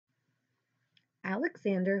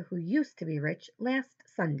Alexander Who Used to Be Rich Last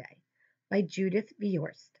Sunday by Judith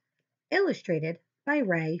Viorst, illustrated by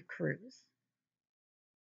Ray Cruz.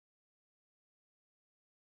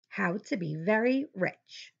 How to be very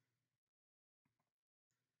rich.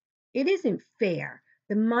 It isn't fair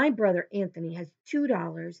that my brother Anthony has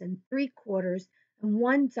 $2.75 and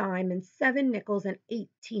 1 dime and 7 nickels and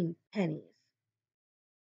 18 pennies.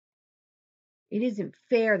 It isn't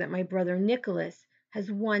fair that my brother Nicholas has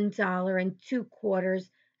 $1.02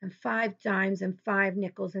 and 5 dimes and 5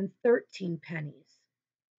 nickels and 13 pennies.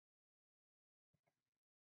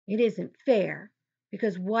 It isn't fair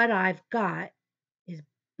because what I've got is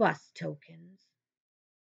bus tokens.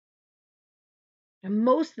 And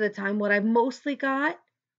most of the time, what I've mostly got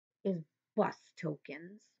is bus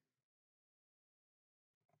tokens.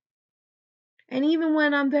 And even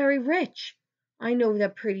when I'm very rich, I know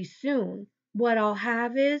that pretty soon what I'll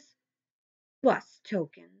have is bus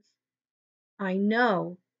tokens. I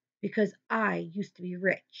know because I used to be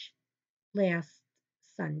rich last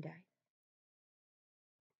Sunday.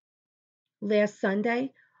 Last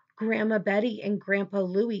Sunday, Grandma Betty and Grandpa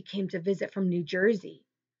Louie came to visit from New Jersey.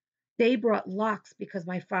 They brought lox because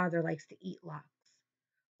my father likes to eat lox.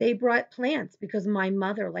 They brought plants because my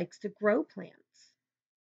mother likes to grow plants.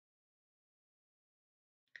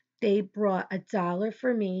 They brought $1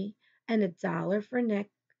 for me and $1 for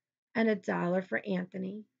Nick and $1 for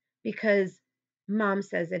Anthony because Mom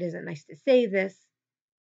says it isn't nice to say this.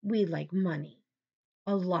 We like money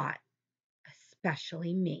a lot,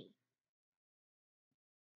 especially me.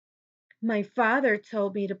 My father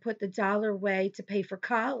told me to put the $1 away to pay for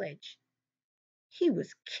college. He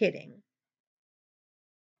was kidding.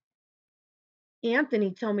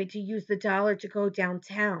 Anthony told me to use the $1 to go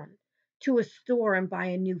downtown to a store and buy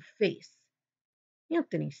a new face.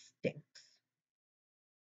 Anthony stinks.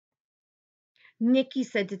 Nicky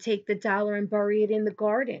said to take the $1 and bury it in the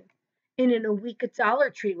garden, and in a week a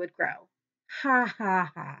Dollar Tree would grow. Ha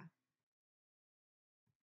ha ha.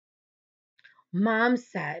 Mom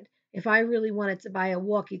said if I really wanted to buy a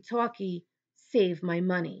walkie-talkie, save my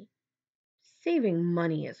money. Saving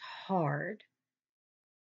money is hard.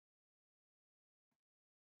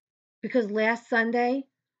 Because last Sunday,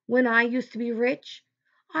 when I used to be rich,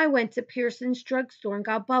 I went to Pearson's drugstore and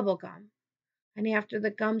got bubble gum. And after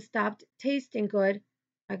the gum stopped tasting good,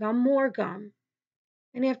 I got more gum.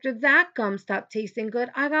 And after that gum stopped tasting good,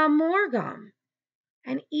 I got more gum.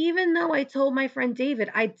 And even though I told my friend David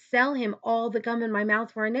I'd sell him all the gum in my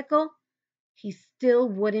mouth for a nickel, he still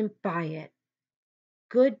wouldn't buy it.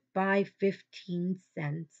 Goodbye 15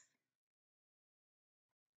 cents.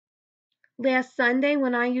 Last Sunday,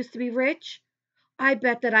 when I used to be rich, I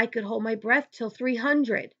bet that I could hold my breath till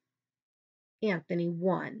 300. Anthony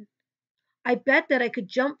won. I bet that I could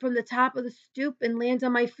jump from the top of the stoop and land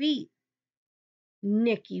on my feet.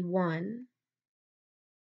 Nicky won.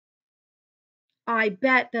 I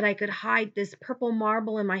bet that I could hide this purple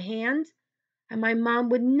marble in my hand, and my mom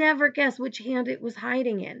would never guess which hand it was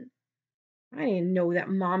hiding in. I didn't know that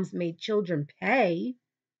moms made children pay.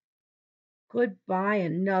 Goodbye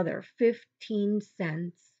another 15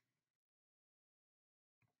 cents.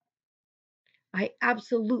 I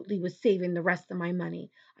absolutely was saving the rest of my money.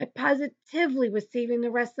 I positively was saving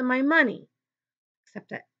the rest of my money. Except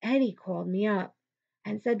that Eddie called me up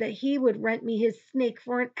and said that he would rent me his snake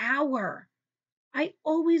for an hour. I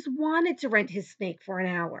always wanted to rent his snake for an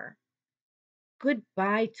hour.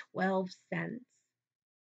 Goodbye 12 cents.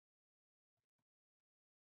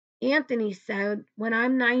 Anthony said when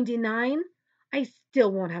I'm 99, I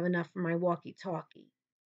still won't have enough for my walkie-talkie.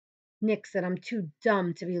 Nick said I'm too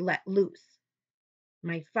dumb to be let loose.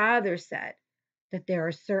 My father said that there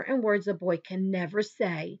are certain words a boy can never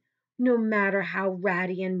say, no matter how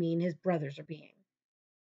ratty and mean his brothers are being.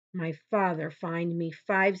 My father fined me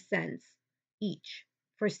 5 cents each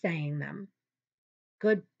for saying them.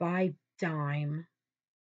 Goodbye, dime.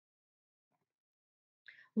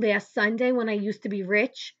 Last Sunday, when I used to be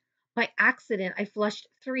rich, by accident I flushed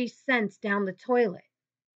 3 cents down the toilet.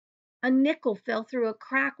 A nickel fell through a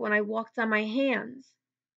crack when I walked on my hands.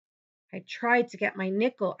 I tried to get my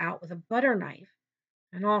nickel out with a butter knife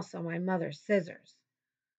and also my mother's scissors.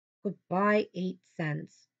 Goodbye 8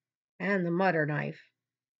 cents and the butter knife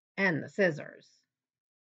and the scissors.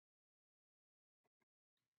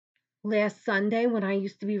 Last Sunday, when I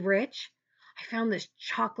used to be rich, I found this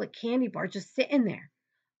chocolate candy bar just sitting there.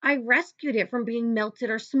 I rescued it from being melted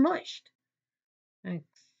or smushed.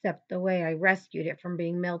 Except the way I rescued it from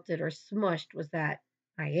being melted or smushed was that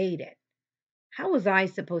I ate it. How was I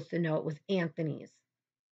supposed to know it was Anthony's?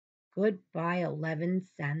 Goodbye 11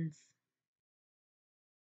 cents.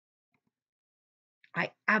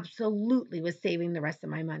 I absolutely was saving the rest of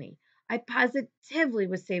my money. I positively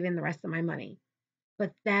was saving the rest of my money.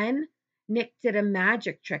 But then Nick did a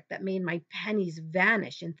magic trick that made my pennies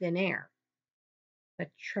vanish in thin air. The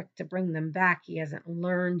trick to bring them back he hasn't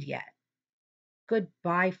learned yet.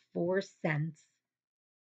 Goodbye, 4 cents.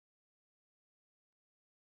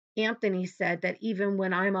 Anthony said that even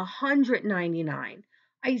when I'm 199,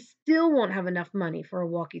 I still won't have enough money for a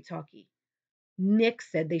walkie talkie. Nick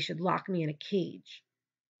said they should lock me in a cage.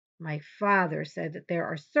 My father said that there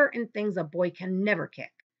are certain things a boy can never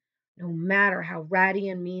kick, no matter how ratty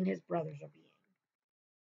and mean his brothers are being.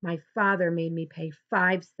 My father made me pay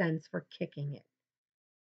 5 cents for kicking it.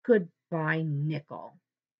 Goodbye, nickel.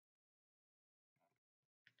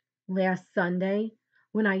 Last Sunday,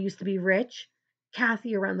 when I used to be rich,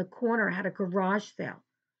 Kathy around the corner had a garage sale.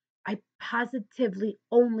 I positively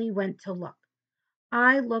only went to look.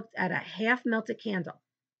 I looked at a half melted candle.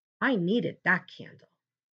 I needed that candle.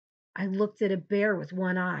 I looked at a bear with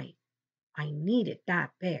one eye. I needed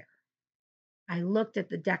that bear. I looked at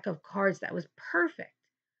the deck of cards that was perfect,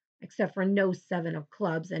 except for no 7 of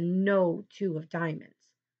clubs and no 2 of diamonds.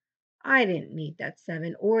 I didn't need that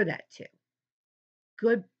 7 or that 2.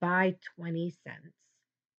 Goodbye, 20 cents.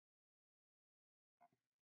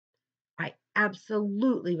 I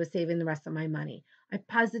absolutely was saving the rest of my money. I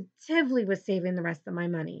positively was saving the rest of my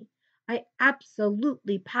money. I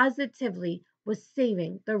absolutely, positively was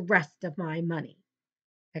saving the rest of my money.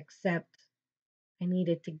 Except I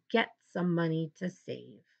needed to get some money to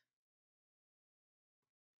save.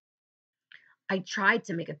 I tried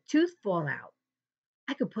to make a tooth fall out.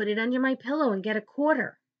 I could put it under my pillow and get a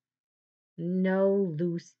quarter. No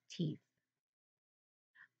loose teeth.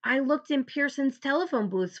 I looked in Pearson's telephone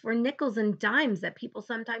booths for nickels and dimes that people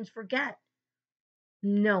sometimes forget.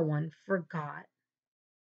 No one forgot.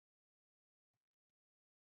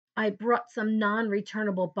 I brought some non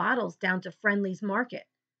returnable bottles down to Friendly's Market.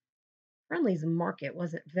 Friendly's Market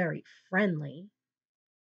wasn't very friendly.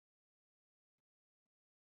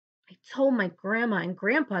 I told my grandma and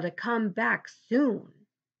grandpa to come back soon.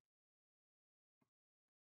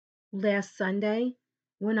 Last Sunday,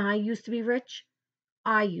 when I used to be rich,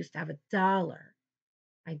 I used to have $1.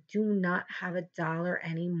 I do not have $1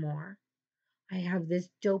 anymore. I have this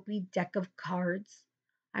dopey deck of cards.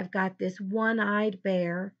 I've got this one eyed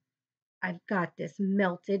bear. I've got this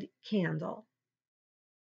melted candle.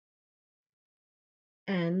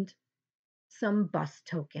 And some bus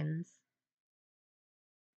tokens.